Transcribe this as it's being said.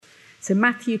So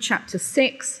Matthew chapter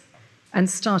 6 and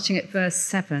starting at verse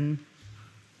 7.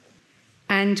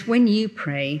 And when you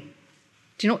pray,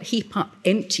 do not heap up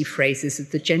empty phrases as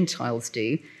the Gentiles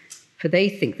do, for they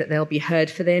think that they'll be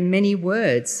heard for their many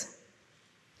words.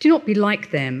 Do not be like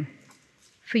them,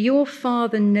 for your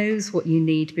Father knows what you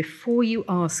need before you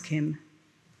ask him.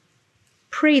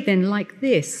 Pray then like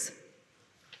this: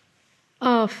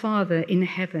 Our Father in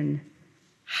heaven,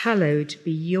 hallowed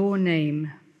be your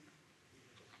name.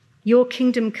 Your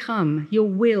kingdom come, your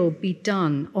will be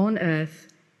done on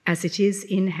earth as it is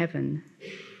in heaven.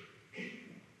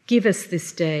 Give us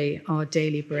this day our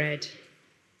daily bread,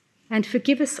 and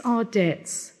forgive us our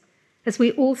debts, as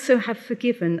we also have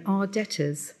forgiven our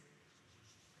debtors.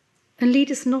 And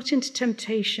lead us not into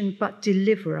temptation, but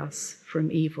deliver us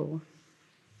from evil.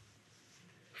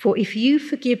 For if you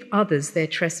forgive others their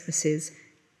trespasses,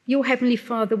 your heavenly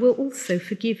Father will also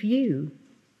forgive you.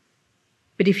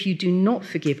 But if you do not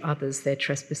forgive others their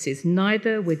trespasses,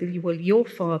 neither will your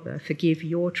Father forgive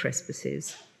your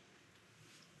trespasses.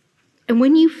 And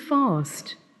when you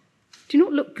fast, do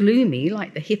not look gloomy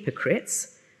like the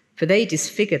hypocrites, for they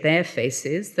disfigure their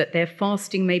faces, that their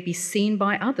fasting may be seen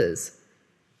by others.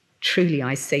 Truly,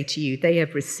 I say to you, they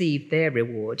have received their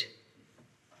reward.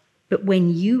 But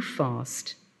when you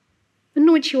fast,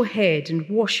 anoint your head and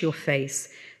wash your face,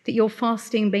 that your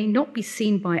fasting may not be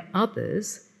seen by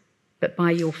others, but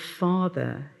by your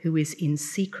Father who is in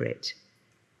secret.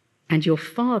 And your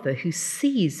Father who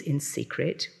sees in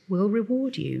secret will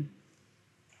reward you.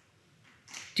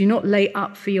 Do not lay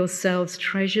up for yourselves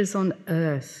treasures on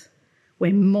earth,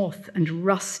 where moth and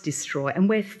rust destroy, and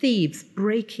where thieves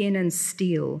break in and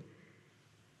steal.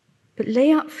 But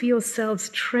lay up for yourselves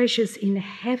treasures in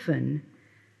heaven,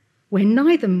 where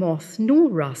neither moth nor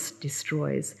rust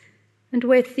destroys, and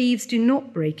where thieves do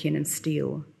not break in and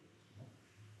steal.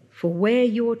 For where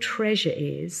your treasure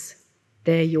is,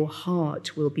 there your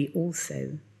heart will be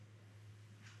also.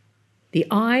 The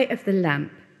eye is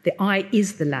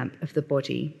the lamp of the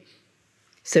body.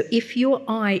 So if your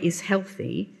eye is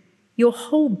healthy, your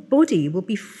whole body will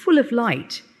be full of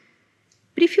light.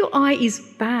 But if your eye is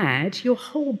bad, your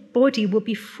whole body will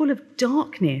be full of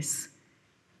darkness.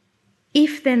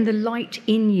 If then the light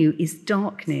in you is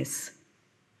darkness,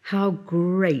 how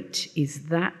great is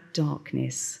that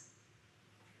darkness?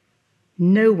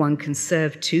 No one can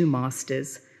serve two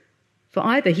masters, for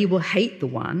either he will hate the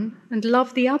one and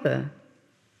love the other,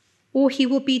 or he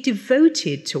will be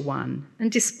devoted to one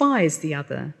and despise the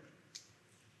other.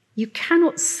 You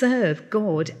cannot serve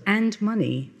God and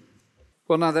money.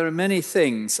 Well, now, there are many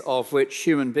things of which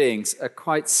human beings are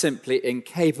quite simply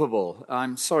incapable.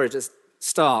 I'm sorry to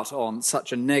start on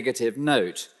such a negative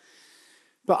note,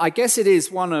 but I guess it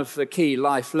is one of the key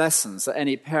life lessons that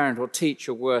any parent or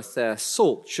teacher worth their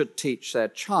salt should teach their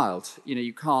child. You know,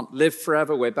 you can't live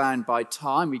forever. We're bound by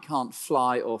time. We can't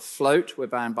fly or float. We're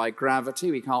bound by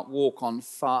gravity. We can't walk on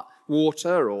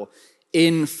water or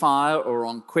in fire or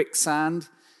on quicksand.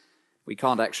 We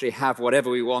can't actually have whatever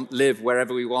we want, live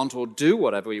wherever we want, or do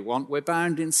whatever we want. We're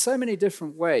bound in so many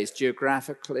different ways,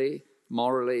 geographically,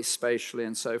 morally, spatially,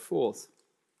 and so forth.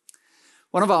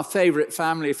 One of our favorite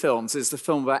family films is the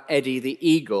film about Eddie the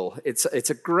Eagle. It's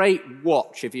a great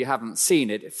watch if you haven't seen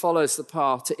it. It follows the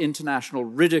path to international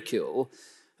ridicule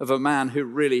of a man who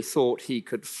really thought he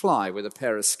could fly with a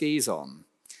pair of skis on.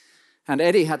 And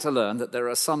Eddie had to learn that there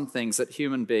are some things that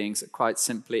human beings are quite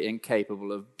simply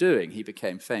incapable of doing. He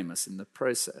became famous in the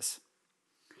process.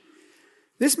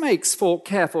 This makes for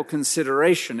careful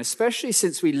consideration, especially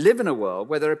since we live in a world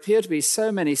where there appear to be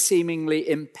so many seemingly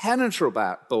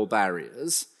impenetrable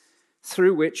barriers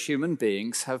through which human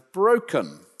beings have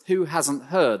broken. Who hasn't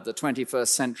heard the 21st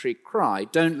century cry,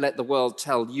 don't let the world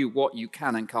tell you what you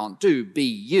can and can't do, be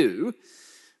you.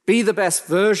 Be the best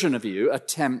version of you,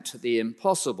 attempt the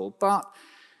impossible. But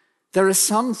there are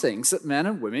some things that men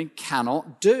and women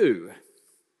cannot do.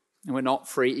 And we're not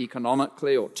free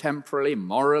economically or temporally,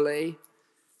 morally,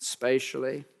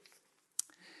 spatially.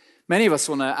 Many of us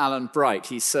will know Alan Bright.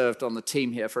 He served on the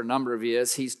team here for a number of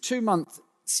years. He's 2 months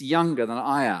younger than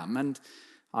I am, and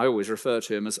I always refer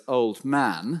to him as old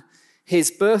man. His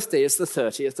birthday is the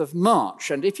 30th of March,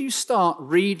 and if you start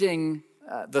reading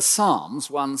the Psalms,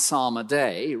 one psalm a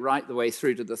day, right the way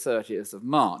through to the 30th of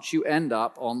March, you end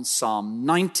up on Psalm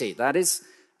 90. That is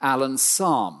Alan's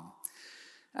psalm.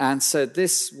 And so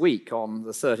this week, on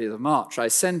the 30th of March, I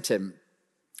sent him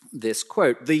this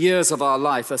quote: "The years of our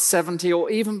life are 70, or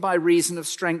even by reason of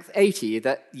strength 80,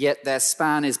 that yet their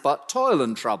span is but toil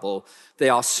and trouble. They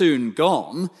are soon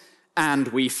gone, and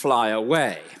we fly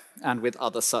away." And with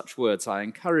other such words, I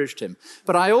encouraged him.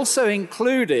 But I also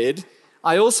included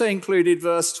I also included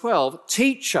verse 12,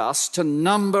 teach us to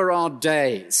number our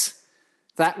days,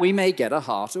 that we may get a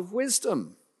heart of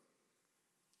wisdom.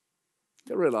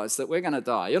 You realize that we're going to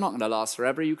die. You're not going to last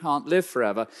forever. You can't live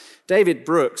forever. David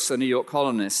Brooks, a New York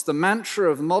columnist, the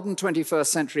mantra of modern 21st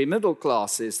century middle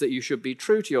class is that you should be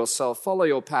true to yourself, follow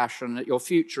your passion, that your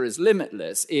future is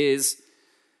limitless, is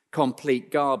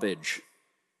complete garbage.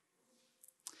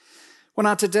 Well,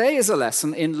 now today is a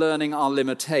lesson in learning our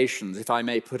limitations, if I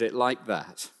may put it like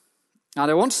that.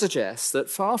 And I want to suggest that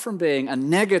far from being a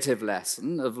negative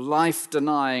lesson of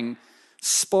life-denying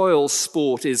spoil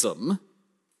sportism,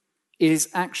 it is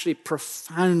actually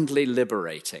profoundly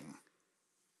liberating.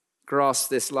 Grasp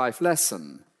this life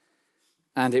lesson,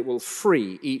 and it will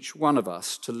free each one of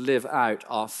us to live out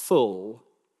our full,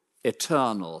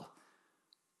 eternal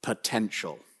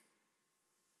potential.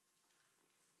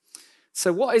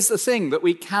 So what is the thing that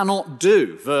we cannot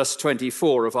do? Verse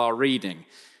 24 of our reading.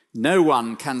 No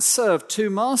one can serve two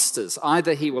masters.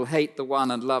 Either he will hate the one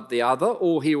and love the other,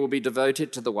 or he will be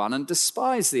devoted to the one and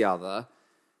despise the other.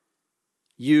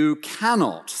 You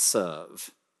cannot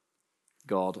serve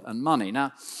God and money.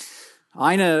 Now,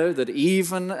 I know that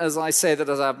even as I say that,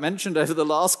 as I've mentioned over the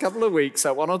last couple of weeks,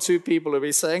 one or two people will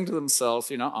be saying to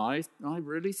themselves, I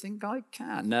really think I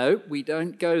can. No, we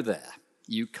don't go there.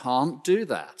 You can't do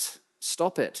that.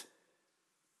 Stop it.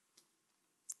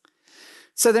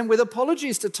 So then, with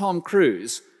apologies to Tom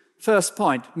Cruise, first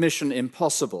point, mission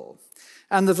impossible.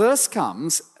 And the verse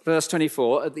comes, verse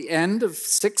 24, at the end of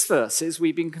 6 verses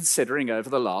we've been considering over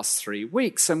the last 3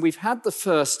 weeks. And we've had the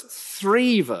first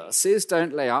 3 verses,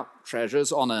 don't lay up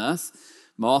treasures on earth,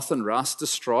 moth and rust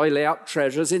destroy, lay up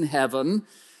treasures in heaven,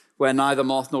 where neither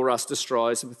moth nor rust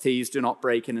destroys, and thieves do not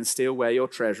break in and steal. Where your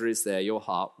treasure is, there your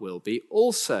heart will be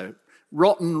also.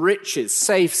 Rotten riches,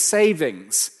 safe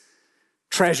savings,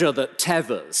 treasure that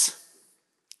tethers.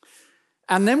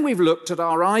 And then we've looked at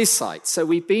our eyesight. So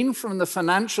we've been from the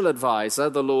financial advisor,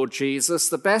 the Lord Jesus,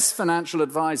 the best financial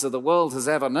advisor the world has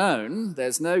ever known.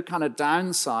 There's no kind of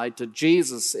downside to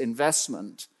Jesus'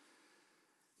 investment.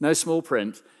 No small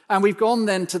print. And we've gone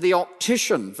then to the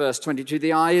optician, verse 22.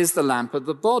 The eye is the lamp of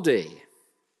the body.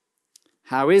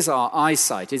 How is our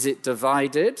eyesight? Is it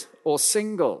divided or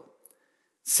single?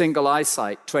 Single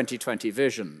eyesight, 20/20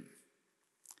 vision.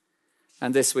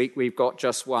 And this week we've got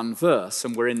just one verse,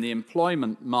 and we're in the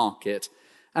employment market.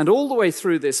 And all the way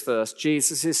through this verse,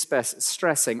 Jesus is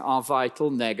stressing our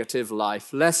vital negative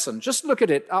life lesson. Just look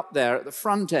at it up there at the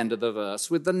front end of the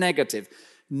verse with the negative.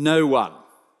 No one.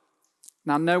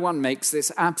 Now, no one makes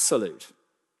this absolute,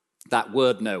 that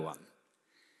word no one.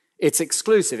 It's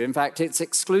exclusive. In fact, it's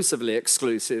exclusively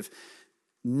exclusive.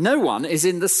 No one is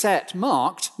in the set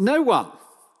marked no one.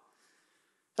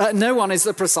 No one is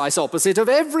the precise opposite of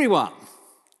everyone.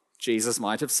 Jesus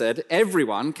might have said,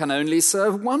 everyone can only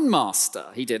serve one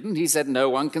master. He didn't. He said, no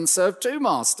one can serve 2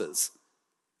 masters.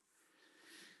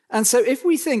 And so if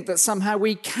we think that somehow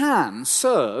we can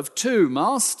serve 2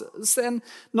 masters, then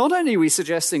not only are we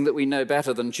suggesting that we know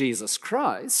better than Jesus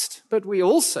Christ, but we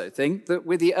also think that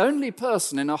we're the only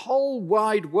person in a whole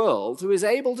wide world who is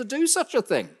able to do such a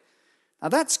thing. Now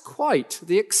that's quite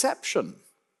the exception.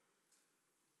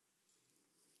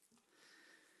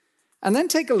 And then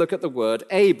take a look at the word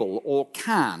able or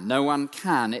can. No one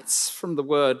can. It's from the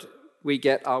word we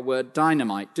get our word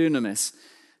dynamite, dunamis.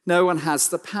 No one has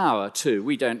the power to.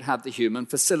 We don't have the human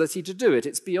facility to do it.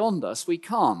 It's beyond us. We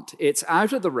can't. It's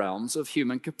out of the realms of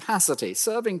human capacity.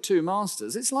 Serving 2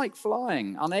 masters, it's like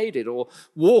flying unaided or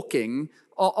walking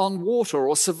on water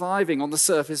or surviving on the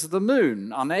surface of the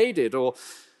moon unaided or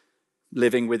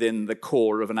living within the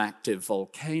core of an active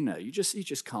volcano. You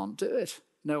just can't do it.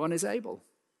 No one is able.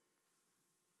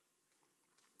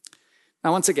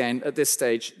 Now, once again, at this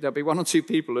stage, there'll be 1 or 2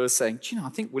 people who are saying, I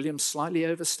think William's slightly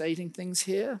overstating things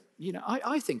here.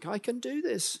 I think I can do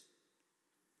this.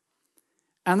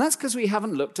 And that's because we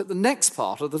haven't looked at the next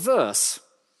part of the verse.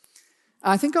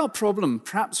 I think our problem,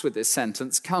 perhaps with this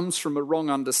sentence, comes from a wrong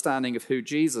understanding of who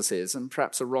Jesus is and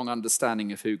perhaps a wrong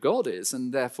understanding of who God is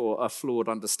and therefore a flawed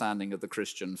understanding of the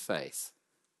Christian faith.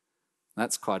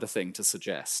 That's quite a thing to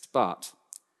suggest, but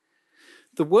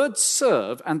the word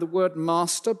serve and the word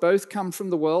master both come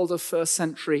from the world of first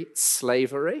century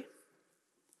slavery.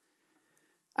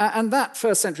 And that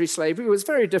first century slavery was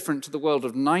very different to the world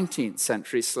of 19th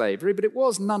century slavery, but it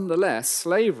was nonetheless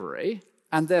slavery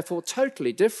and therefore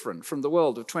totally different from the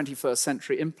world of 21st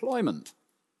century employment.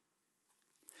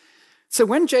 So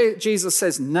when Jesus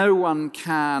says no one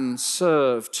can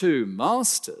serve 2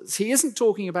 masters, he isn't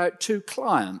talking about 2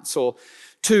 clients or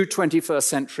 2 21st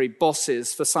century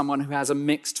bosses for someone who has a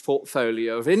mixed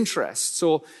portfolio of interests,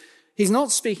 or He's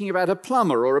not speaking about a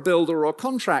plumber or a builder or a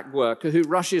contract worker who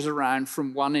rushes around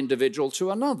from one individual to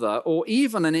another, or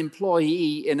even an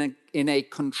employee in a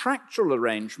contractual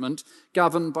arrangement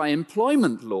governed by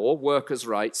employment law, workers'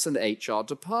 rights, and HR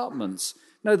departments.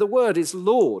 No, the word is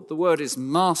Lord, the word is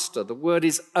master, the word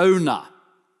is owner.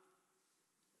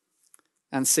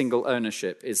 And single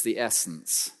ownership is the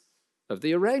essence of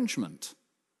the arrangement.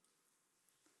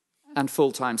 And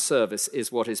full-time service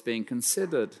is what is being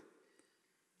considered.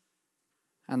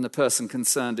 And the person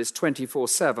concerned is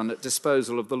 24/7 at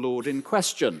disposal of the Lord in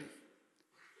question.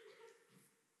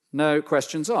 No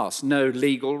questions asked, no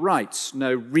legal rights,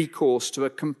 no recourse to a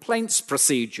complaints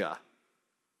procedure.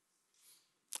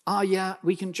 Yeah,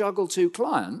 we can juggle two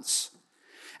clients,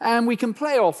 and we can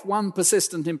play off one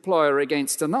persistent employer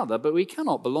against another, but we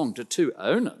cannot belong to two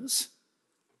owners.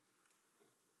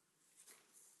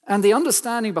 And the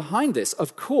understanding behind this,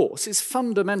 of course, is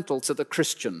fundamental to the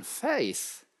Christian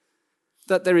faith,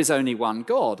 that there is only one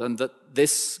God, and that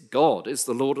this God is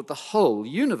the Lord of the whole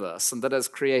universe, and that as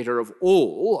creator of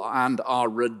all and our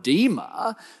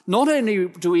Redeemer, not only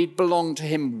do we belong to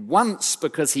him once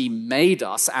because he made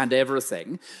us and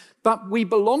everything, but we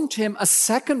belong to him a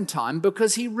second time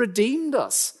because he redeemed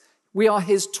us. We are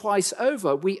his twice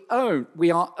over. We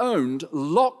are owned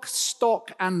lock,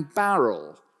 stock, and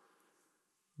barrel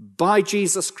by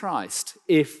Jesus Christ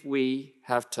if we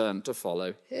have turned to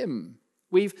follow him.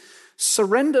 We've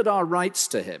surrendered our rights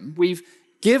to him. We've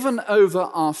given over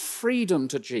our freedom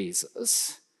to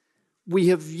Jesus. We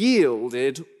have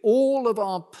yielded all of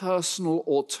our personal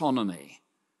autonomy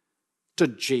to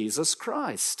Jesus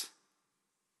Christ.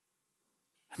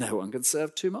 No one can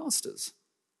serve two masters.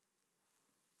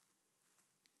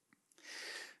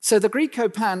 So the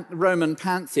Greco-Roman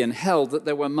pantheon held that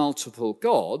there were multiple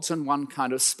gods, and one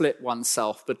kind of split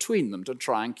oneself between them to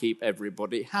try and keep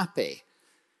everybody happy.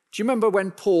 Do you remember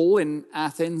when Paul in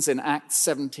Athens in Acts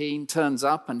 17 turns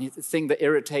up, and the thing that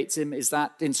irritates him is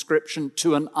that inscription,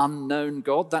 "To an unknown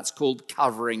God"? That's called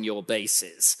covering your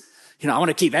bases. I want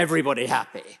to keep everybody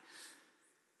happy.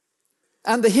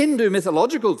 And the Hindu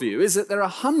mythological view is that there are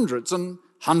hundreds and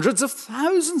hundreds of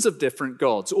thousands of different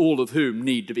gods, all of whom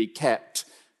need to be kept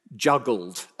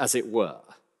juggled, as it were.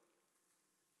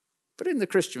 But in the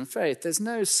Christian faith, there's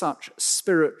no such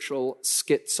spiritual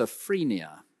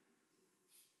schizophrenia.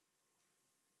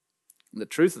 And the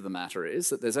truth of the matter is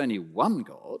that there's only one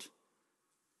God.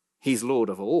 He's Lord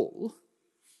of all.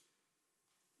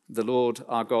 The Lord,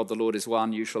 our God, the Lord is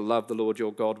one. You shall love the Lord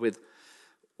your God with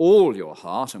all your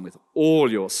heart and with all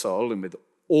your soul and with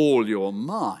all your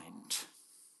mind.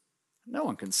 No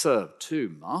one can serve two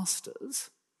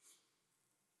masters.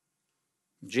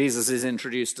 Jesus is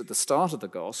introduced at the start of the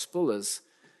gospel as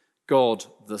God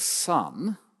the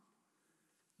Son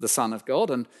of God,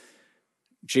 and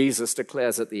Jesus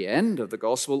declares at the end of the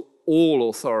gospel, all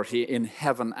authority in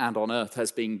heaven and on earth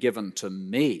has been given to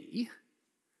me.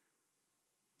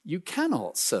 You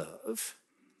cannot serve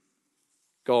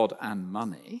God and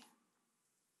money.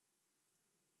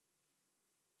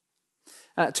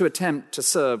 To attempt to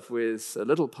serve with a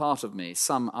little part of me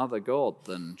some other God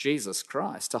than Jesus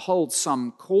Christ, to hold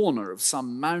some corner of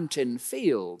some mountain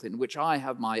field in which I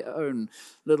have my own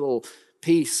little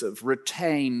piece of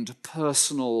retained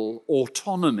personal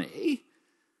autonomy,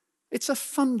 it's a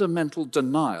fundamental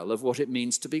denial of what it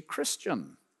means to be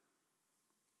Christian.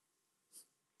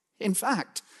 In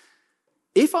fact,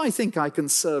 if I think I can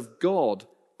serve God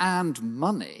and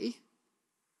money,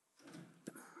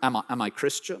 am I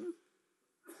Christian?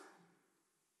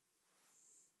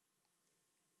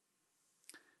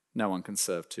 No one can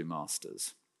serve two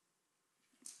masters.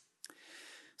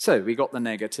 So we got the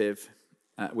negative.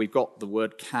 We've got the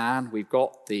word can, we've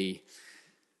got the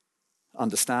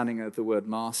understanding of the word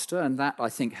master, and that, I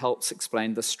think, helps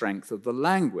explain the strength of the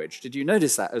language. Did you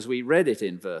notice that as we read it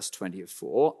in verse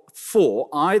 24? For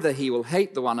either he will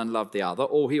hate the one and love the other,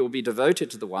 or he will be devoted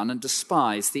to the one and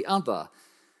despise the other.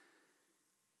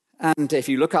 And if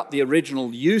you look up the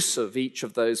original use of each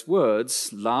of those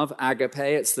words, love, agape,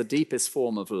 it's the deepest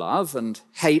form of love, and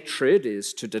hatred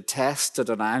is to detest, to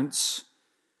denounce.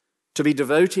 To be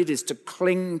devoted is to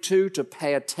cling to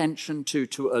pay attention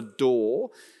to adore,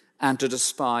 and to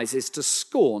despise is to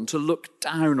scorn, to look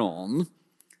down on,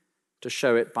 to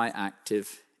show it by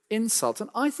active insult. And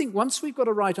I think once we've got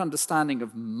a right understanding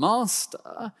of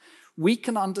master, we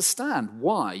can understand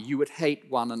why you would hate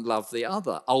one and love the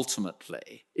other,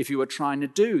 ultimately, if you were trying to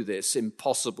do this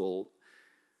impossible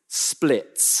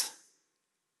splits.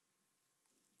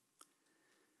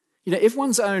 If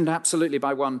one's owned absolutely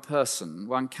by one person,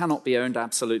 one cannot be owned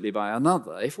absolutely by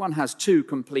another. If one has two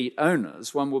complete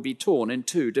owners, one will be torn in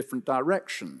two different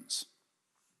directions.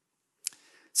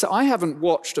 So I haven't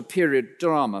watched a period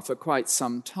drama for quite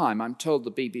some time. I'm told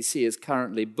the BBC is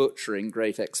currently butchering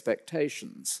Great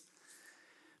Expectations.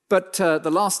 But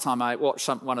the last time I watched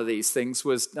one of these things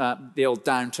was the old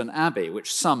Downton Abbey,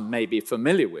 which some may be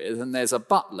familiar with. And there's a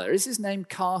butler. Is his name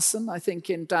Carson, I think,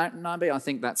 in Downton Abbey? I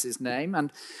think that's his name.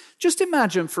 And just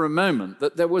imagine for a moment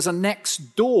that there was a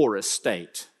next-door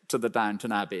estate to the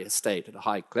Downton Abbey estate at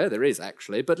Highclere. There is,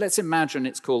 actually. But let's imagine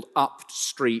it's called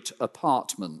Upstreet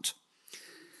Apartment.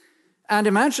 And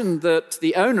imagine that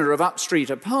the owner of Upstreet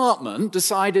Apartment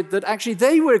decided that actually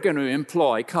they were going to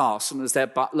employ Carson as their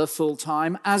butler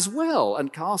full-time as well.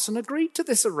 And Carson agreed to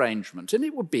this arrangement, and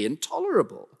it would be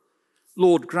intolerable.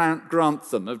 Lord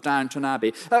Grantham of Downton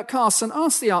Abbey. Carson,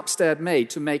 ask the upstairs maid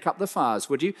to make up the fires,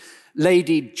 would you?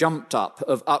 Lady Jumped Up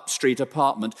of Upstreet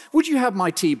Apartment. Would you have my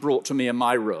tea brought to me in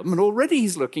my room? And already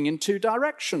he's looking in two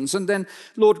directions. And then,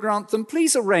 Lord Grantham,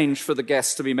 please arrange for the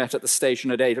guests to be met at the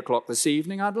station at 8 o'clock this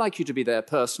evening. I'd like you to be there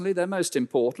personally. They're most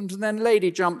important. And then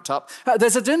Lady Jumped Up.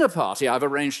 There's a dinner party I've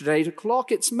arranged at 8 o'clock.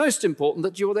 It's most important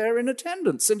that you're there in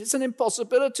attendance. And it's an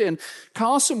impossibility. And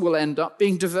Carson will end up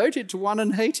being devoted to one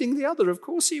and hating the other. Of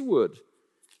course he would.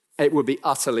 It would be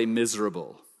utterly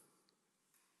miserable.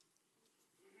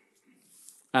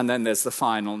 And then there's the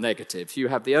final negative. You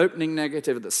have the opening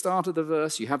negative at the start of the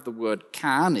verse. You have the word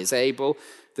can, is able,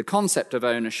 the concept of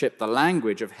ownership, the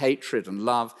language of hatred and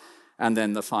love, and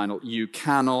then the final, you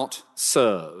cannot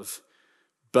serve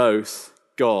both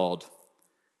God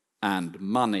and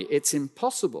money. It's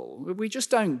impossible. We just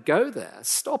don't go there.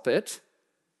 Stop it.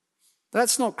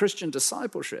 That's not Christian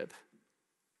discipleship.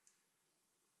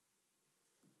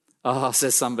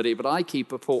 Says somebody, but I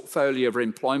keep a portfolio of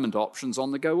employment options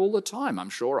on the go all the time. I'm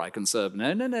sure I can serve.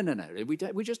 No.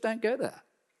 We just don't go there.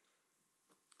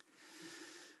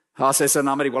 Says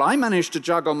somebody, well, I managed to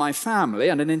juggle my family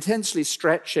and an intensely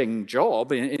stretching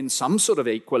job in some sort of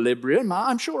equilibrium.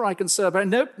 I'm sure I can serve.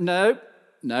 No,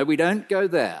 we don't go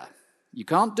there. You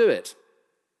can't do it.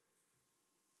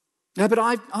 No, but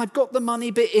I've got the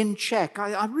money bit in check.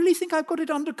 I really think I've got it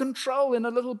under control in a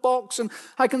little box and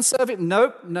I can serve it.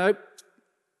 Nope.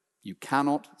 You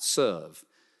cannot serve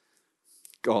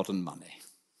God and money.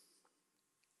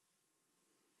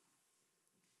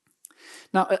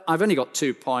 Now, I've only got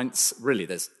 2 points. Really,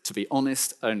 there's, to be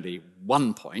honest, only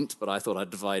 1 point, but I thought I'd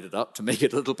divide it up to make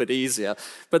it a little bit easier.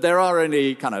 But there are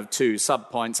only kind of 2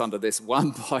 sub-points under this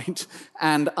 1 point,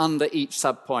 and under each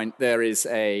sub-point there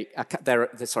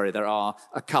are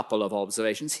a couple of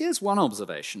observations. Here's one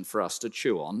observation for us to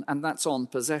chew on, and that's on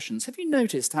possessions. Have you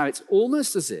noticed how it's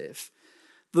almost as if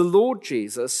the Lord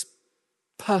Jesus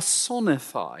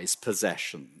personifies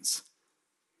possessions?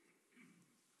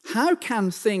 How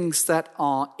can things that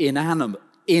are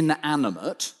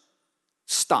inanimate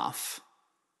stuff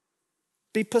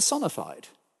be personified?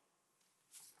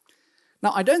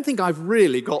 Now, I don't think I've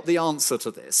really got the answer to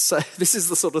this. So this is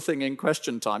the sort of thing in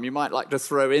question time. You might like to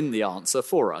throw in the answer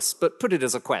for us, but put it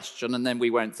as a question, and then we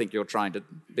won't think you're trying to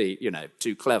be,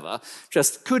 too clever.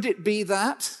 Just, could it be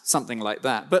that? Something like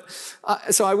that. But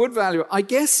so I would value it. I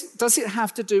guess, does it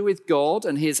have to do with God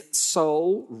and his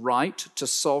sole right to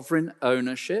sovereign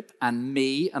ownership and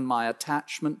me and my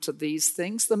attachment to these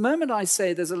things? The moment I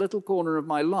say there's a little corner of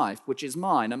my life which is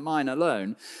mine and mine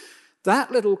alone,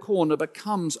 that little corner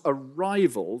becomes a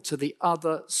rival to the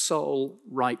other sole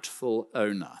rightful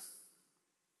owner.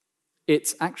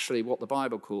 It's actually what the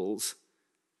Bible calls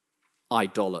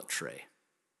idolatry.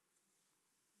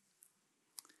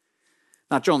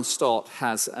 Now, John Stott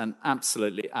has an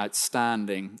absolutely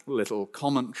outstanding little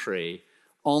commentary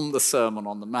on the Sermon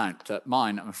on the Mount that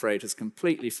mine, I'm afraid, has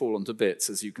completely fallen to bits,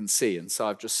 as you can see, and so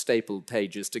I've just stapled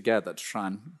pages together to try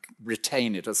and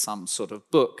retain it as some sort of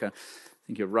book. I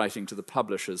think you're writing to the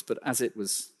publishers, but as it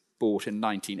was bought in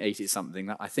 1980-something,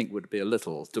 that I think would be a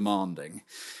little demanding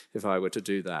if I were to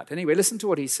do that. Anyway, listen to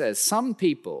what he says. Some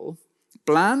people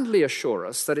blandly assure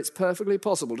us that it's perfectly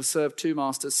possible to serve 2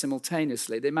 masters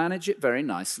simultaneously. They manage it very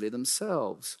nicely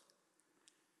themselves.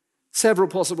 Several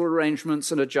possible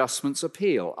arrangements and adjustments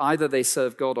appeal. Either they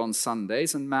serve God on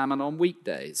Sundays and Mammon on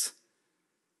weekdays.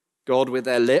 God with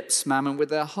their lips, Mammon with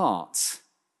their hearts.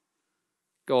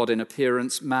 God in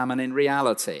appearance, Mammon in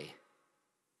reality.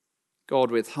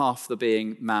 God with half the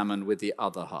being, Mammon with the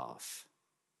other half.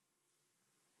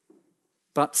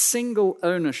 But single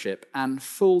ownership and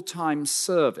full-time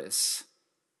service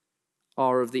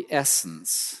are of the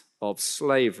essence of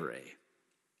slavery.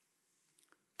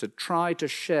 To try to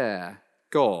share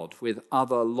God with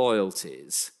other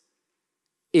loyalties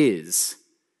is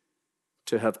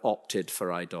to have opted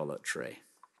for idolatry.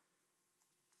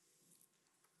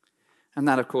 And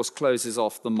that, of course, closes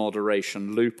off the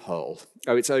moderation loophole.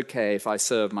 Oh, it's okay if I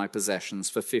serve my possessions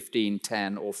for 15,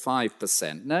 10, or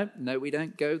 5%. No, we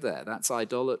don't go there. That's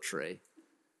idolatry.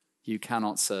 You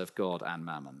cannot serve God and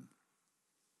mammon.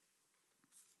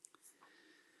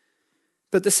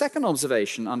 But the second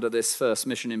observation under this first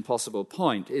Mission Impossible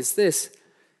point is this.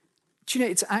 Do you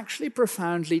know, it's actually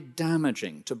profoundly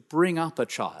damaging to bring up a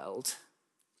child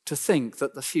to think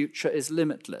that the future is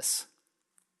limitless.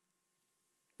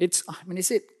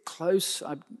 Is it close?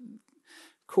 I'm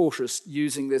cautious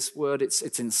using this word.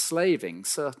 It's enslaving,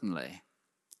 certainly.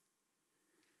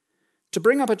 To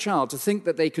bring up a child to think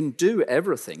that they can do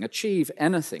everything, achieve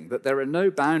anything, that there are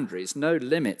no boundaries, no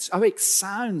limits. Oh, it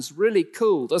sounds really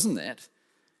cool, doesn't it?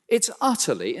 It's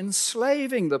utterly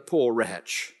enslaving the poor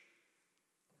wretch.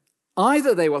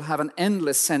 Either they will have an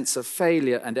endless sense of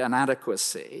failure and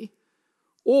inadequacy,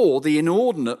 or the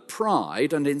inordinate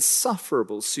pride and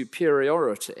insufferable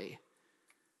superiority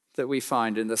that we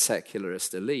find in the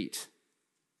secularist elite.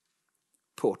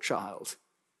 Poor child.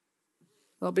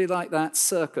 They'll be like that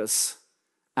circus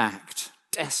act,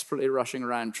 desperately rushing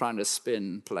around trying to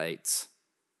spin plates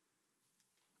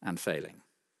and failing.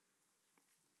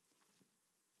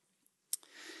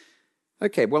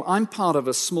 Okay, well, I'm part of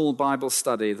a small Bible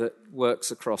study that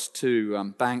works across two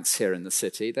banks here in the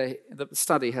city. The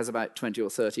study has about 20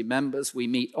 or 30 members. We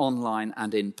meet online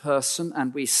and in person,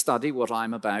 and we study what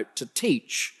I'm about to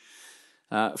teach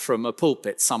from a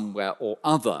pulpit somewhere or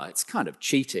other. It's kind of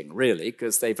cheating, really,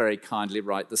 because they very kindly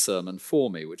write the sermon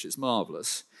for me, which is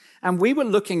marvelous. And we were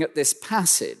looking at this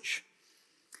passage,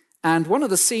 and one of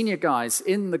the senior guys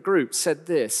in the group said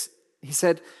this. He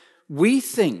said, "We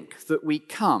think that we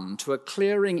come to a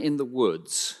clearing in the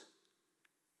woods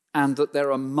and that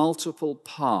there are multiple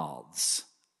paths.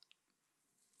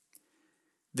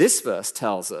 This verse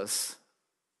tells us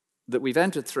that we've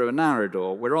entered through a narrow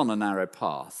door, we're on a narrow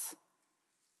path,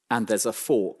 and there's a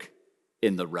fork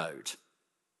in the road.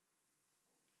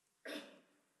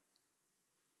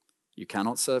 You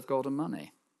cannot serve God and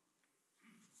money."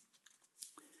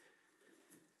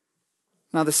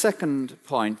 Now, the second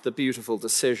point, the beautiful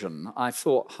decision, I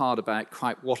thought hard about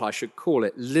quite what I should call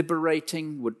it.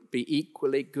 Liberating would be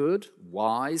equally good.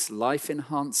 Wise,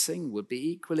 life-enhancing would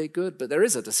be equally good. But there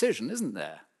is a decision, isn't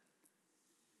there?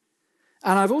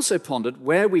 And I've also pondered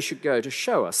where we should go to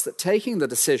show us that taking the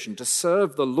decision to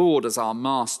serve the Lord as our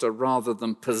master rather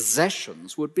than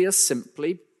possessions would be a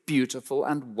simply beautiful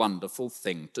and wonderful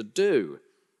thing to do.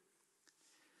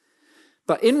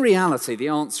 But in reality, the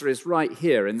answer is right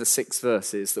here in the 6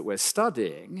 verses that we're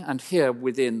studying, and here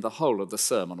within the whole of the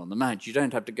Sermon on the Mount. You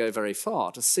don't have to go very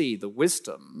far to see the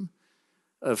wisdom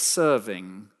of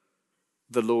serving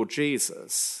the Lord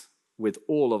Jesus with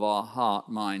all of our heart,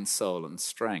 mind, soul, and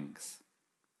strength.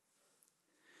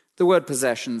 The word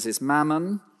possessions is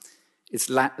mammon. It's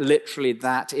literally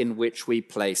that in which we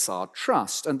place our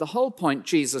trust. And the whole point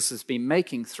Jesus has been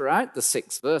making throughout the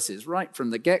 6 verses, right from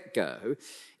the get-go,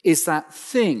 is that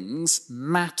things,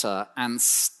 matter, and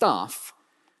stuff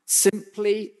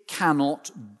simply cannot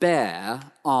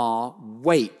bear our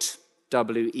weight,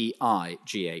 W-E-I-G-H-T.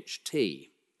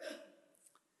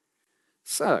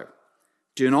 So,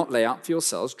 do not lay up for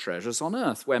yourselves treasures on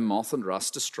earth, where moth and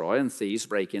rust destroy and thieves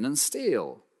break in and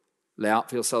steal. Lay up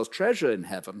for yourselves treasure in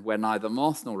heaven, where neither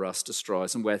moth nor rust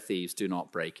destroys and where thieves do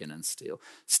not break in and steal.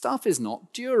 Stuff is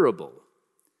not durable.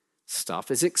 Stuff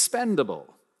is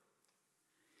expendable.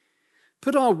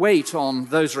 Put our weight on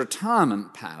those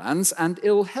retirement plans and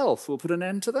ill health will put an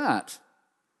end to that.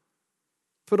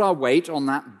 Put our weight on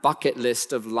that bucket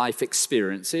list of life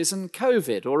experiences and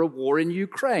COVID or a war in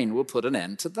Ukraine will put an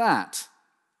end to that.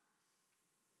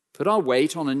 Put our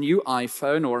weight on a new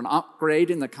iPhone or an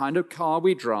upgrade in the kind of car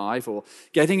we drive or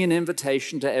getting an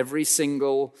invitation to every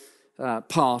single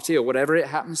party or whatever it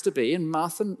happens to be, and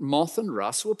moth and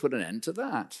rust will put an end to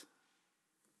that.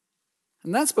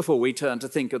 And that's before we turn to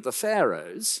think of the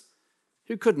pharaohs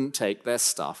who couldn't take their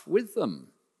stuff with them.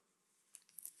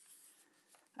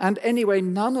 And anyway,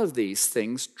 none of these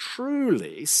things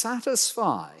truly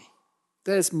satisfy.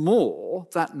 There's more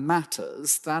that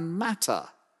matters than matter.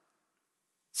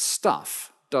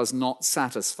 Stuff does not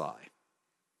satisfy.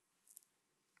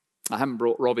 I haven't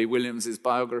brought Robbie Williams'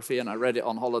 biography, and I read it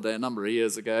on holiday a number of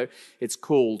years ago. It's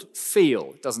called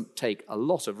Feel. It doesn't take a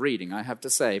lot of reading, I have to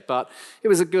say, but it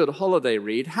was a good holiday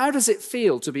read. How does it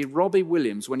feel to be Robbie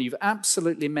Williams when you've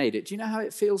absolutely made it? Do you know how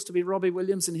it feels to be Robbie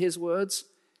Williams in his words?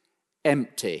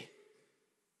 Empty.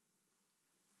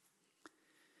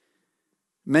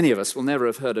 Many of us will never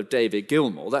have heard of David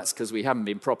Gilmour. That's because we haven't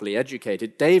been properly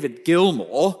educated. David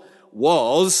Gilmour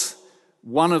was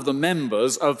one of the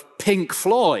members of Pink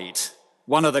Floyd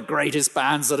one of the greatest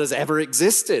bands that has ever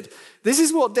existed. This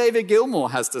is what David Gilmour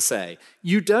has to say.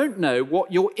 You don't know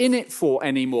what you're in it for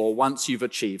anymore once you've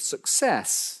achieved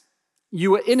success.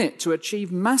 You are in it to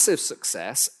achieve massive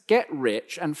success, get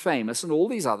rich and famous, and all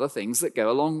these other things that go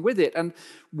along with it. And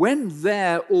when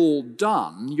they're all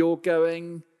done, you're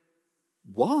going,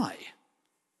 why?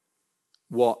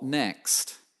 What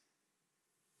next?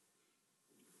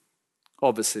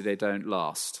 Obviously, they don't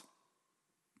last.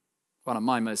 One of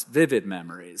my most vivid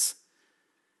memories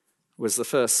was the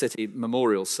first city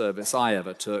memorial service I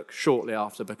ever took shortly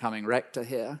after becoming rector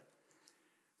here.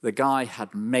 The guy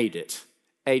had made it,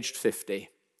 aged 50.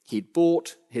 He'd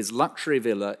bought his luxury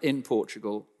villa in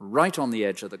Portugal, right on the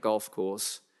edge of the golf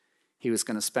course. He was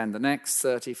going to spend the next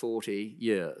 30, 40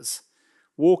 years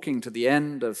walking to the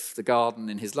end of the garden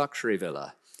in his luxury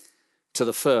villa to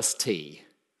the first tee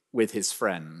with his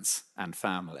friends and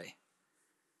family.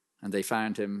 And they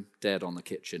found him dead on the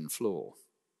kitchen floor.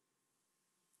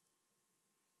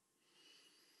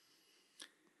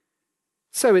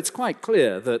 So it's quite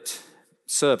clear that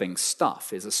serving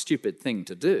stuff is a stupid thing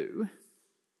to do.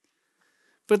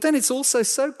 But then it's also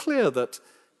so clear that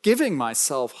giving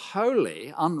myself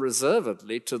wholly,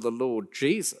 unreservedly to the Lord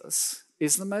Jesus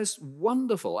is the most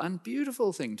wonderful and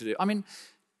beautiful thing to do. I mean,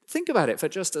 think about it for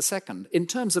just a second. In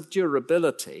terms of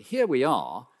durability, here we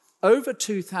are, over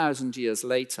 2,000 years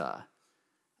later,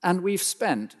 and we've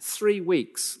spent 3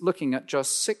 weeks looking at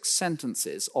just 6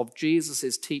 sentences of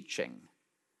Jesus' teaching,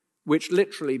 which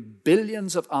literally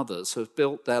billions of others have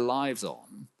built their lives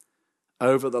on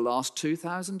over the last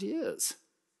 2,000 years.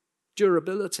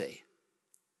 Durability.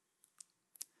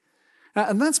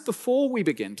 And that's before we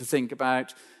begin to think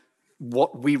about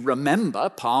what we remember,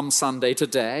 Palm Sunday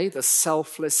today, the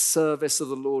selfless service of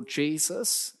the Lord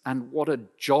Jesus, and what a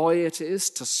joy it is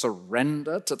to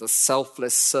surrender to the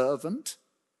selfless servant.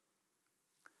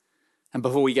 And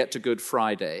before we get to Good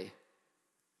Friday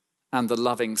and the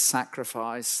loving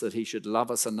sacrifice that he should love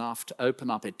us enough to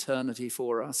open up eternity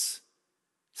for us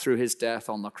through his death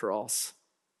on the cross.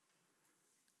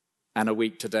 And a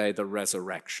week today, the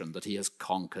resurrection, that he has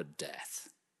conquered death.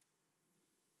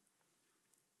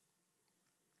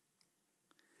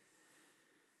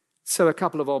 So a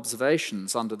couple of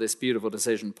observations under this beautiful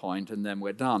decision point, and then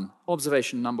we're done.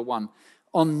 Observation number 1,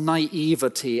 on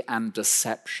naivety and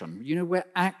deception. You know, we're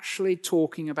actually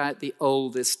talking about the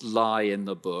oldest lie in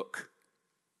the book,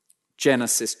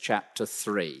 Genesis chapter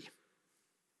 3.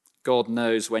 God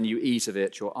knows when you eat of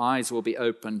it, your eyes will be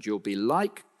opened, you'll be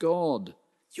like God.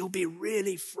 You'll be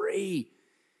really free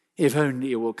if only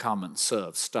you will come and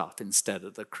serve stuff instead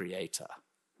of the Creator.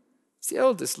 It's the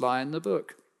oldest lie in the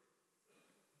book.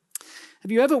 Have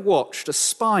you ever watched a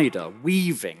spider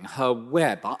weaving her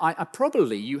web? I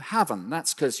probably you haven't.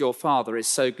 That's because your father is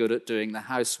so good at doing the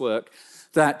housework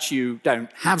that you don't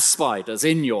have spiders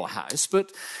in your house.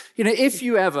 But, if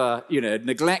you ever,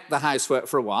 neglect the housework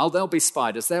for a while, there'll be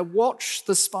spiders there. Watch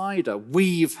the spider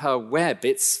weave her web.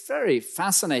 It's very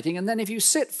fascinating. And then if you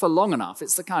sit for long enough,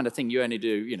 it's the kind of thing you only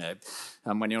do,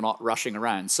 when you're not rushing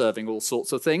around serving all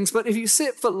sorts of things. But if you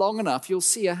sit for long enough, you'll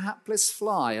see a hapless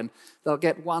fly and they'll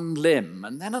get one limb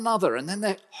and then another, and then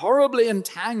they're horribly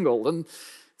entangled. And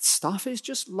stuff is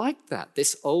just like that,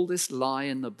 this oldest lie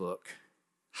in the book.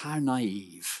 How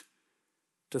naive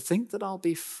to think that I'll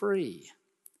be free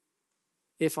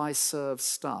if I serve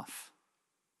stuff.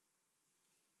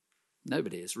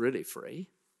 Nobody is really free.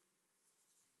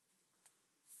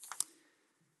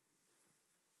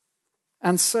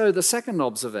 And so the second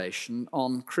observation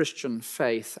on Christian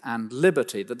faith and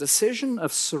liberty, the decision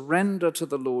of surrender to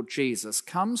the Lord Jesus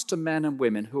comes to men and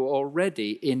women who are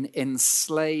already in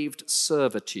enslaved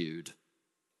servitude.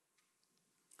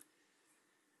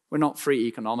 We're not free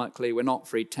economically, we're not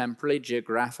free temporally,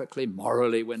 geographically,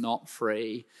 morally, we're not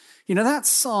free. That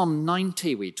Psalm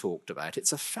 90 we talked about,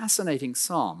 it's a fascinating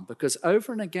psalm because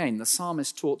over and again the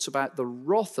psalmist talks about the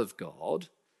wrath of God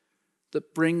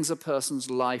that brings a person's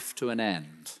life to an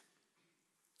end.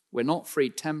 We're not free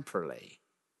temporally.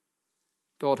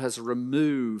 God has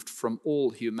removed from all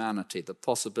humanity the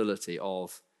possibility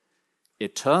of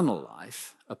eternal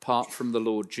life apart from the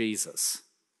Lord Jesus.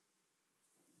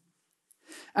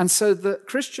 And so the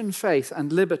Christian faith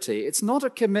and liberty, it's not a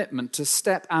commitment to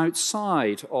step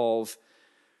outside of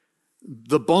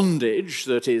the bondage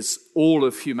that is all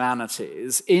of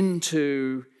humanity's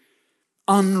into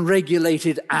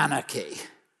unregulated anarchy.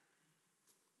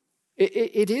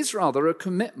 It is rather a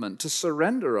commitment to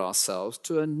surrender ourselves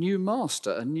to a new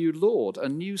master, a new Lord, a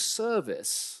new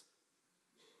service.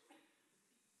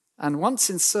 And once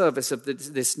in service of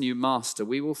this new master,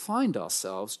 we will find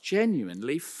ourselves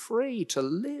genuinely free to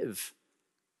live.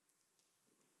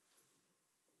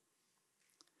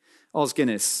 Os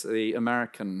Guinness, the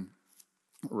American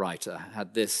writer,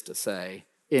 had this to say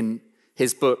in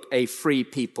his book, A Free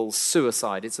People's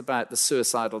Suicide. It's about the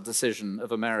suicidal decision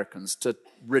of Americans to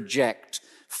reject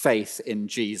faith in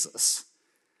Jesus.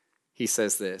 He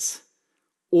says this: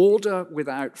 order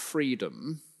without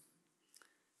freedom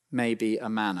may be a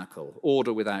manacle.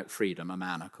 Order without freedom, a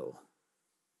manacle.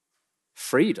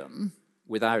 Freedom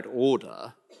without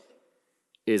order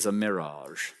is a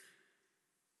mirage.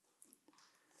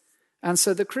 And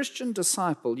so the Christian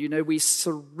disciple, we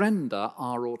surrender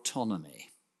our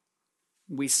autonomy.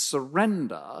 We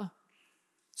surrender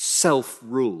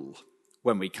self-rule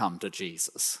when we come to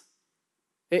Jesus.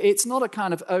 It's not a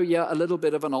kind of, a little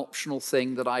bit of an optional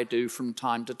thing that I do from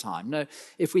time to time. No,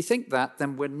 if we think that,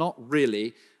 then we're not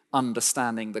really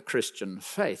understanding the Christian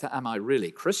faith. Am I really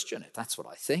Christian if that's what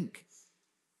I think?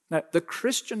 No, the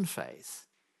Christian faith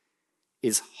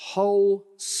is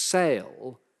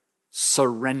wholesale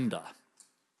surrender.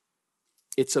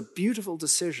 It's a beautiful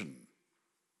decision.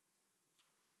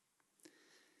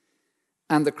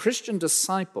 And the Christian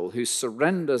disciple who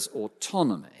surrenders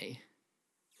autonomy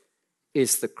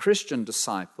is the Christian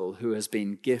disciple who has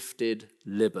been gifted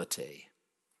liberty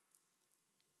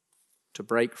to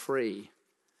break free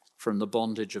from the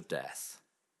bondage of death,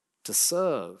 to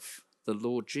serve the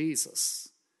Lord Jesus,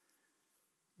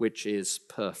 which is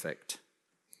perfect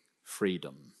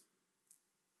freedom.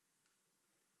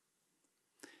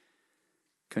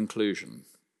 Conclusion.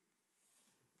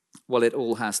 Well, it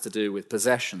all has to do with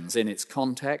possessions in its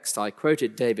context. I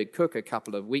quoted David Cook a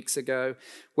couple of weeks ago.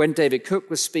 When David Cook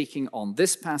was speaking on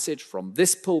this passage from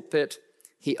this pulpit,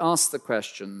 he asked the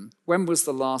question, when was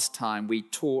the last time we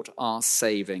taught our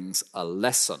savings a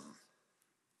lesson?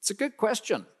 It's a good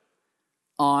question.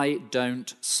 I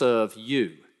don't serve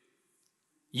you.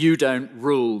 You don't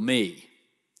rule me.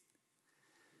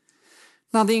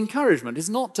 Now, the encouragement is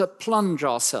not to plunge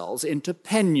ourselves into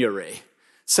penury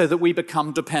so that we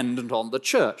become dependent on the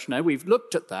church. No, we've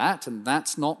looked at that, and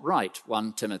that's not right.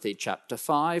 1 Timothy chapter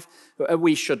 5,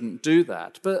 we shouldn't do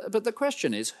that. But the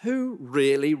question is, who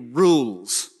really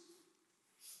rules?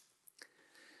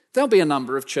 There'll be a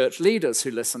number of church leaders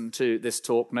who listen to this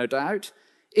talk, no doubt.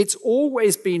 It's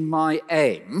always been my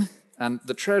aim, and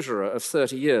the treasurer of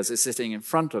 30 years is sitting in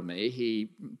front of me. He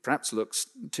perhaps looks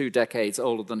 2 decades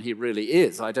older than he really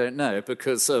is. I don't know,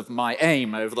 because of my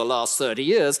aim over the last 30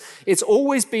 years. It's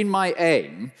always been my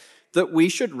aim that we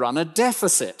should run a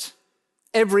deficit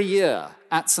every year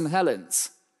at St.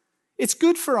 Helens. It's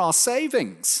good for our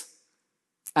savings.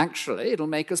 Actually, it'll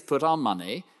make us put our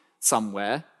money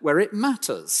somewhere where it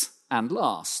matters and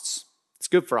lasts. It's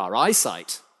good for our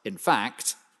eyesight, in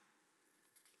fact.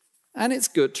 And it's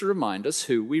good to remind us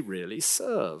who we really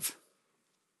serve.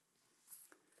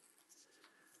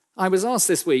 I was asked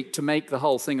this week to make the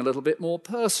whole thing a little bit more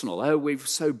personal. We're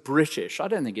so British. I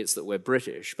don't think it's that we're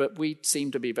British, but we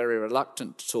seem to be very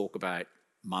reluctant to talk about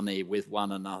money with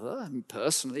one another.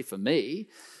 Personally, for me,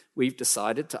 we've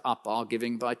decided to up our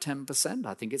giving by 10%.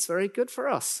 I think it's very good for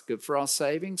us, good for our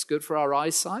savings, good for our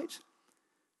eyesight,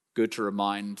 good to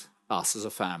remind us as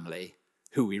a family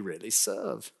who we really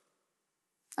serve.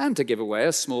 And to give away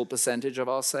a small percentage of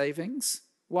our savings.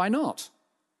 Why not?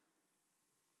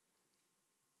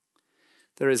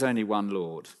 There is only one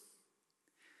Lord.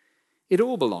 It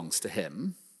all belongs to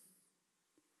him.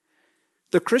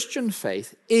 The Christian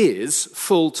faith is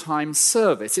full-time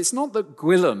service. It's not that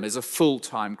Gwilym is a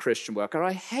full-time Christian worker.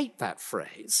 I hate that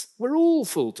phrase. We're all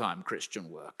full-time Christian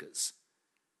workers.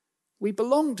 We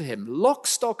belong to him, lock,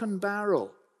 stock, and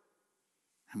barrel.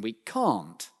 And we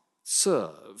can't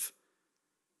serve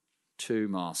 2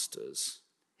 masters.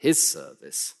 His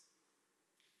service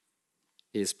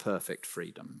is perfect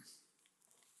freedom.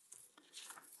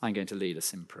 I'm going to lead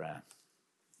us in prayer.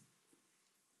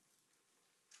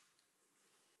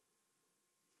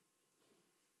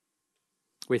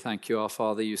 We thank you, our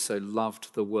Father, you so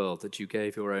loved the world that you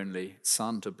gave your only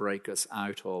Son to break us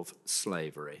out of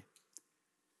slavery.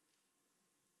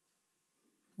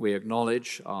 We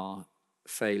acknowledge our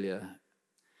failure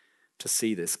to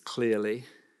see this clearly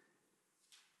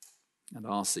and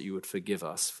ask that you would forgive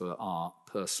us for our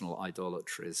personal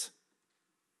idolatries.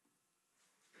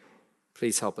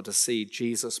 Please help us to see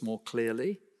Jesus more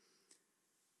clearly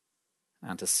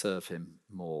and to serve him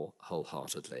more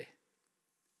wholeheartedly.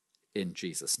 In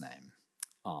Jesus' name,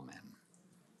 amen.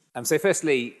 So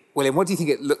firstly, William, what do you think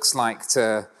it looks like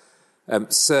to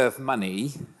serve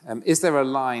money? Is there a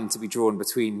line to be drawn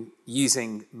between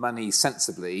using money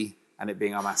sensibly and it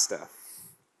being our master?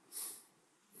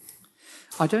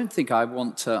 I don't think I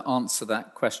want to answer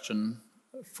that question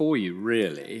for you,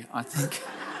 really. I think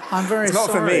I'm very it's not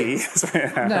sorry. for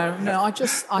me. No,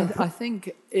 I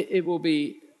think it will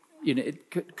be,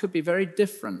 it could be very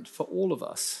different for all of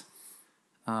us.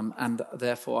 And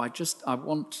therefore, I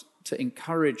want to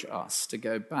encourage us to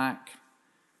go back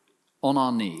on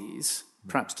our knees,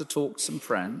 perhaps to talk to some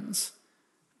friends,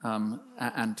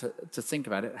 and to think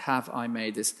about it. Have I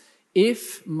made this?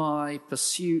 If my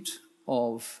pursuit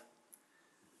of,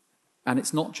 and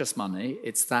it's not just money,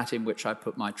 it's that in which I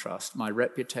put my trust, my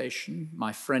reputation,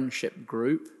 my friendship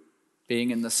group, being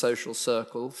in the social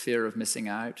circle, fear of missing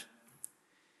out,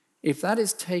 if that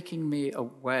is taking me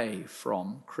away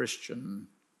from Christian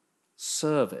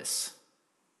service,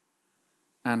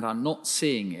 and I'm not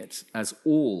seeing it as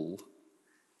all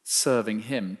serving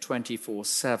him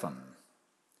 24/7,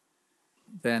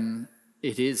 then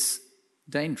it is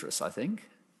dangerous, I think.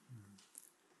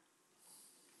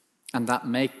 And that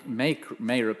may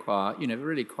require,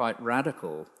 really quite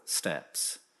radical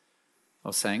steps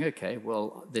of saying, okay,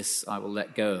 well, I will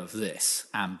let go of this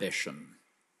ambition.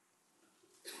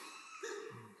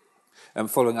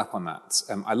 Following up on that,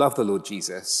 I love the Lord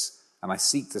Jesus and I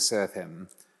seek to serve him,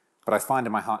 but I find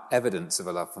in my heart evidence of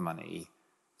a love for money.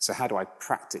 So how do I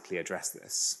practically address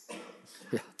this?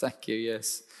 Yeah, thank you,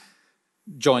 yes.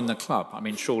 Join the club. I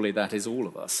mean, surely that is all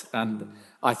of us. And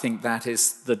I think that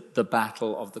is the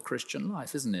battle of the Christian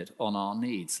life, isn't it? On our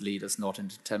needs, lead us not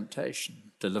into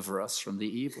temptation, deliver us from the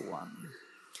evil one.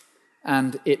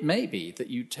 And it may be that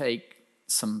you take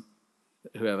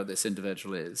whoever this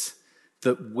individual is,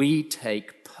 that we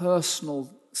take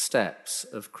personal steps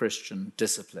of Christian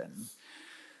discipline,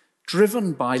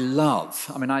 driven by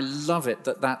love. I mean, I love it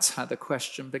that that's how the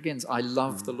question begins. I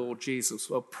love the Lord Jesus.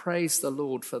 Well, praise the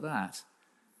Lord for that.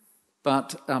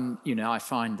 But, I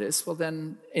find this, well,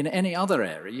 then in any other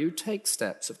area, you take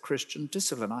steps of Christian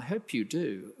discipline. I hope you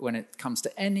do when it comes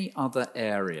to any other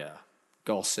area,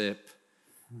 gossip,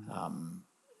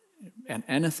 and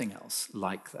anything else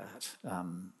like that,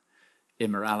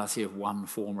 immorality of one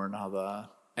form or another,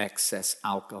 excess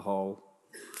alcohol,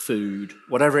 food,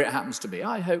 whatever it happens to be.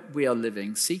 I hope we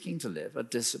are seeking to live a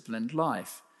disciplined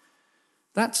life.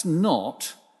 That's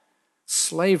not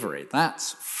slavery,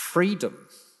 that's freedom.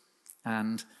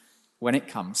 And when it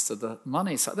comes to the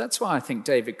money side, that's why I think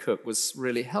David Cook was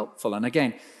really helpful. And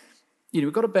again,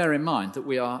 we've got to bear in mind that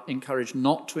we are encouraged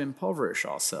not to impoverish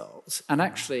ourselves. And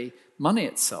actually, money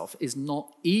itself is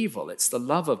not evil. It's the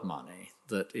love of money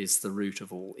that is the root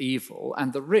of all evil.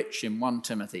 And the rich in 1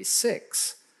 Timothy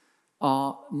 6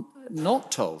 are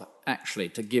not told actually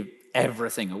to give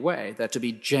everything away. They're to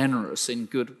be generous in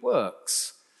good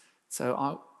works. So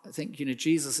I think,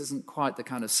 Jesus isn't quite the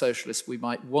kind of socialist we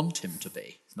might want him to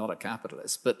be. He's not a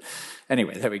capitalist. But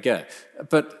anyway, there we go.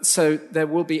 But so there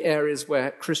will be areas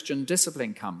where Christian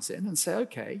discipline comes in and say,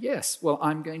 okay, yes, well,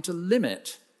 I'm going to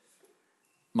limit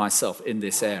myself in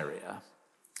this area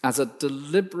as a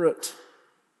deliberate,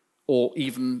 or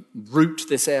even root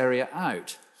this area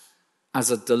out as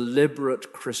a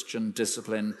deliberate Christian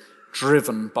discipline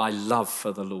driven by love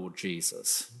for the Lord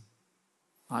Jesus.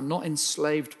 I'm not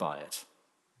enslaved by it.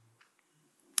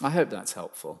 I hope that's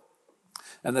helpful.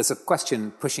 And there's a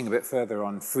question pushing a bit further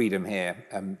on freedom here,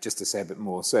 just to say a bit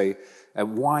more. So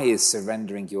why is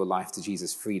surrendering your life to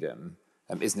Jesus freedom?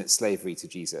 Isn't it slavery to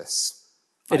Jesus?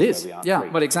 It is, yeah.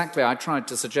 Well, exactly. I tried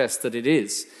to suggest that it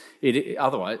is.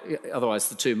 Otherwise,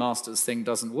 the two masters thing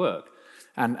doesn't work.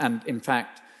 And in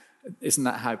fact, isn't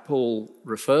that how Paul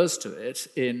refers to it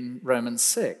in Romans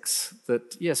 6?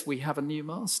 That, yes, we have a new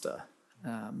master.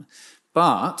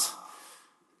 But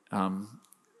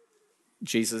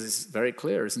Jesus is very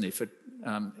clear, isn't he?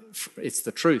 It's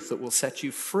the truth that will set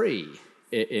you free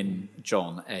in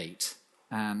John 8.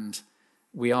 And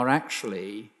we are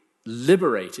actually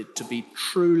liberated to be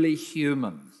truly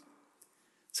human.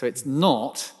 So it's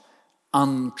not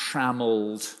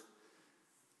untrammeled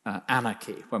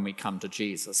anarchy when we come to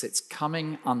Jesus. It's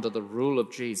coming under the rule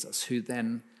of Jesus, who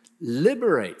then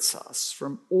liberates us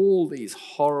from all these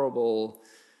horrible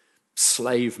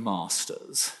slave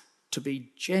masters to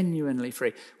be genuinely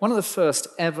free. One of the first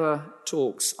ever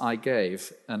talks I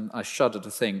gave, and I shudder to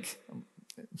think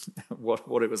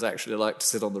what it was actually like to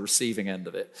sit on the receiving end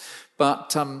of it.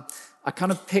 But I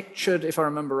kind of pictured, if I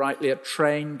remember rightly, a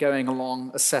train going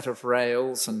along a set of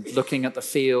rails and looking at the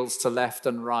fields to left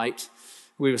and right.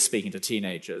 We were speaking to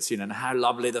teenagers, and how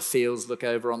lovely the fields look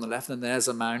over on the left, and there's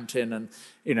a mountain, and,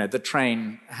 the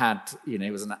train had,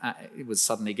 it was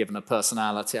suddenly given a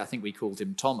personality. I think we called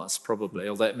him Thomas, probably,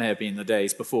 although it may have been the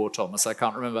days before Thomas, I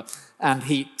can't remember. And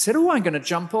he said, I'm going to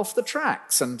jump off the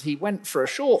tracks. And he went for a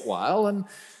short while, and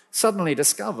suddenly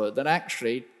discovered that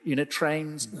actually,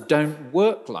 trains don't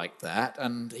work like that,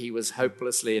 and he was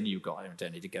hopelessly, and I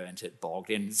don't need to go into it, bogged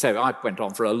in. So I went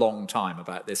on for a long time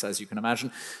about this, as you can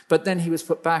imagine. But then he was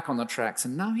put back on the tracks,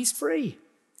 and now he's free.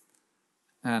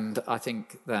 And I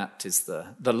think that is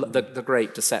the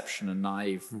great deception and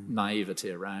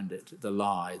naivety around it, the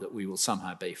lie that we will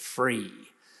somehow be free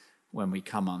when we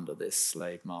come under this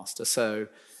slave master. So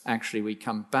actually we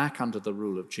come back under the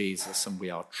rule of Jesus, and we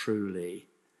are truly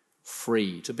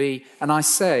free to be, and I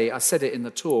said it in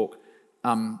the talk,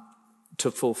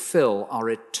 to fulfill our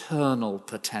eternal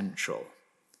potential,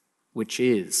 which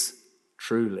is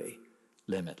truly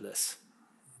limitless.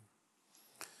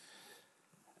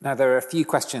 Now, there are a few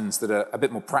questions that are a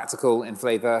bit more practical in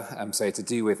flavour, so to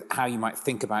do with how you might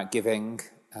think about giving.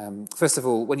 First of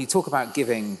all, when you talk about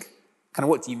giving, kind of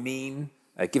what do you mean?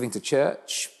 Giving to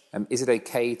church? Is it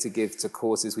okay to give to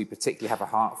causes we particularly have a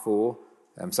heart for,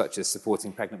 such as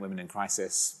supporting pregnant women in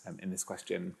crisis, in this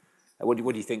question? What do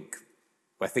you think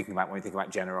we're thinking about when we think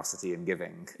about generosity and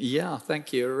giving? Yeah,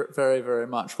 thank you very, very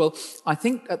much. Well, I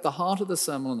think at the heart of the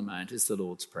Sermon on the Mount is the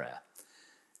Lord's Prayer.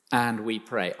 And we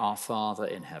pray, Our Father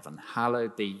in heaven,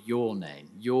 hallowed be your name,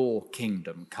 your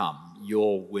kingdom come,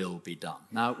 your will be done.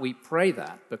 Now, we pray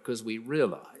that because we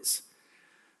realize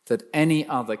that any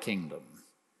other kingdom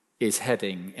is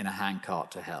heading in a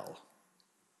handcart to hell.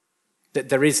 That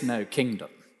there is no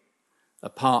kingdom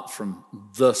apart from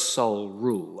the sole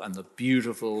rule and the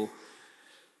beautiful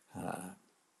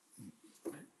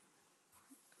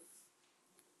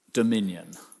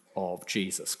dominion of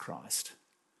Jesus Christ.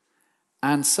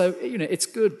 And so, it's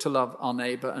good to love our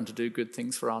neighbour and to do good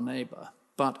things for our neighbour.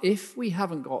 But if we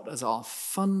haven't got as our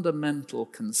fundamental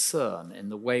concern in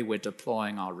the way we're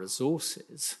deploying our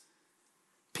resources,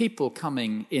 people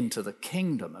coming into the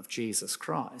kingdom of Jesus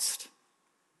Christ,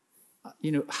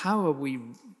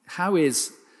 how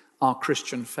is our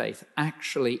Christian faith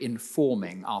actually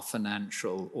informing our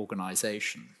financial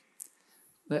organisation?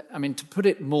 I mean, to put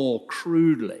it more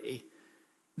crudely,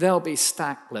 there'll be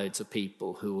stack loads of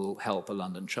people who will help a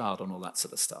London Child and all that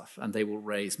sort of stuff, and they will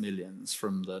raise millions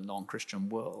from the non-Christian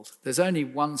world. There's only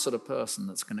one sort of person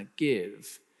that's going to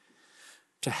give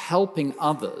to helping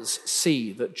others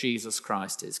see that Jesus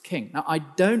Christ is King. Now, I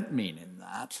don't mean in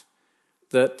that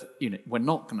we're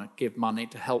not going to give money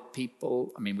to help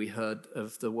people. I mean, we heard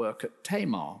of the work at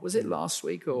Tamar. Was it last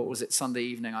week or was it Sunday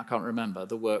evening? I can't remember.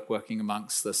 The working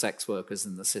amongst the sex workers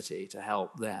in the city to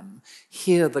help them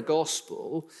hear the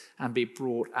gospel and be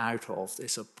brought out of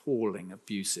this appalling,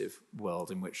 abusive world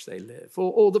in which they live.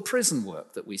 Or the prison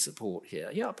work that we support here.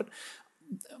 Yeah, but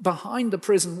behind the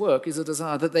prison work is a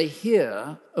desire that they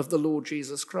hear of the Lord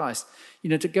Jesus Christ.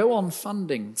 To go on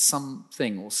funding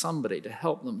something or somebody to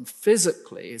help them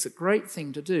physically is a great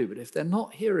thing to do, but if they're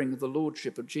not hearing of the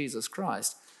Lordship of Jesus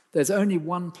Christ, there's only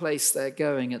one place they're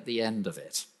going at the end of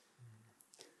it.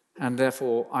 And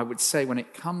therefore, I would say when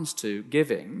it comes to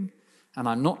giving, and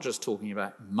I'm not just talking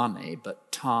about money,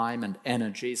 but time and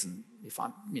energies, and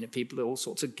people do all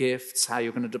sorts of gifts, how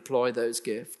you're going to deploy those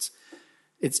gifts,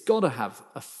 it's got to have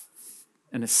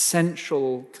an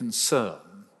essential concern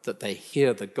that they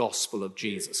hear the gospel of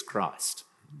Jesus Christ.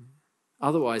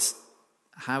 Otherwise,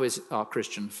 how is our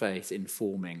Christian faith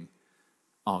informing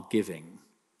our giving?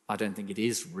 I don't think it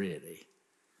is really.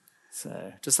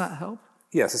 So, does that help?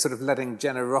 Yeah, so sort of letting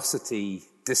generosity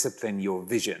discipline your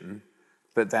vision,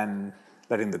 but then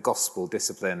letting the gospel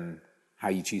discipline how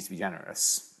you choose to be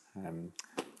generous.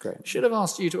 Great. Should have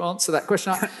asked you to answer that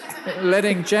question.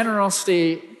 Letting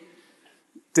generosity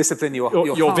discipline your heart,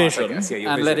 vision, your and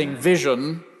vision. Letting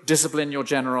vision discipline your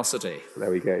generosity. There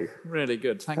we go. Really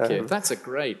good. Thank you. That's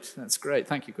great.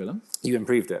 Thank you, Gwilym. You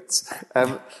improved it.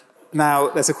 Now,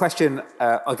 there's a question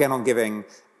again on giving,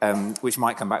 which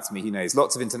might come back to me. Who knows?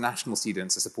 Lots of international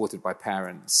students are supported by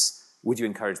parents. Would you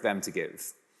encourage them to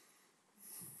give?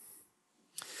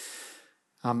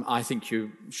 I think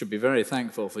you should be very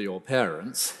thankful for your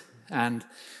parents, and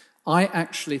I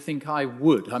actually think I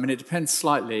would. I mean, it depends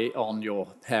slightly on your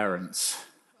parents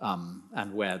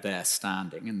and where they're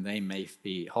standing, and they may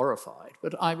be horrified,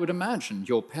 but I would imagine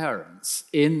your parents,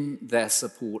 in their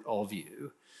support of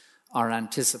you, are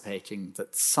anticipating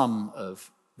that some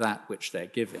of that which they're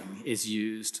giving is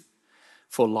used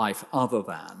for life other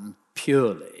than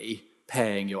purely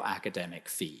paying your academic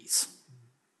fees.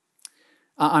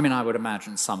 I mean, I would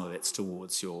imagine some of it's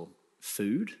towards your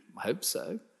food. I hope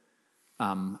so.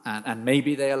 And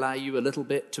maybe they allow you a little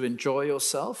bit to enjoy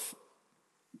yourself.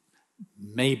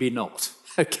 Maybe not.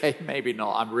 Okay, maybe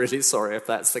not. I'm really sorry if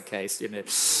that's the case.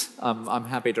 I'm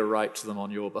happy to write to them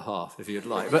on your behalf if you'd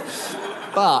like.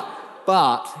 But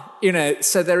But, you know,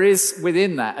 so there is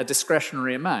within that a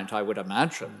discretionary amount, I would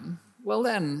imagine. Well,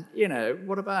 then, you know,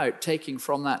 what about taking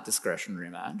from that discretionary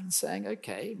amount and saying,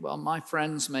 okay, well, my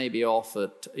friends may be off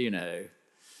at, you know,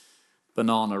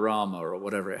 Bananarama or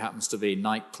whatever it happens to be,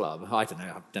 nightclub. I don't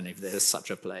know if there's such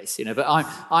a place, you know, but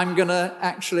I'm going to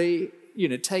actually, you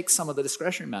know, take some of the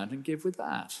discretionary amount and give with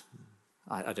that.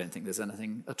 I don't think there's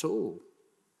anything at all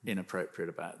inappropriate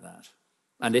about that.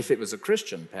 And if it was a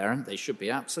Christian parent, they should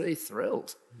be absolutely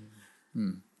thrilled.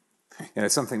 You know,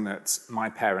 something that my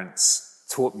parents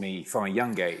taught me from a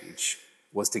young age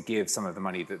was to give some of the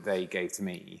money that they gave to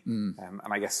me. And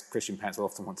I guess Christian parents will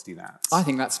often want to do that. I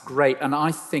think that's great. And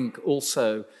I think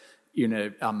also, you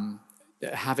know,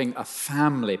 having a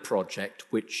family project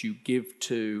which you give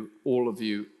to all of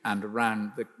you and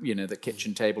around the, you know, the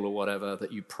kitchen table or whatever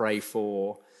that you pray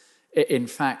for. In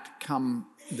fact, come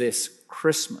this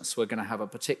Christmas, we're going to have a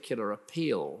particular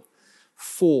appeal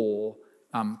for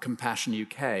Compassion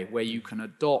UK, where you can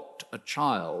adopt a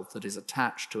child that is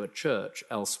attached to a church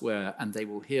elsewhere, and they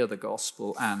will hear the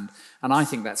gospel. And I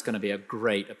think that's going to be a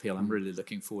great appeal. I'm really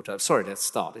looking forward to it. Sorry to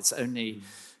start. It's only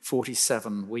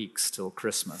 47 weeks till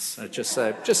Christmas. Just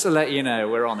to let you know,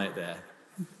 we're on it there.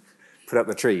 Put up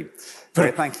the tree.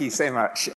 Thank you so much.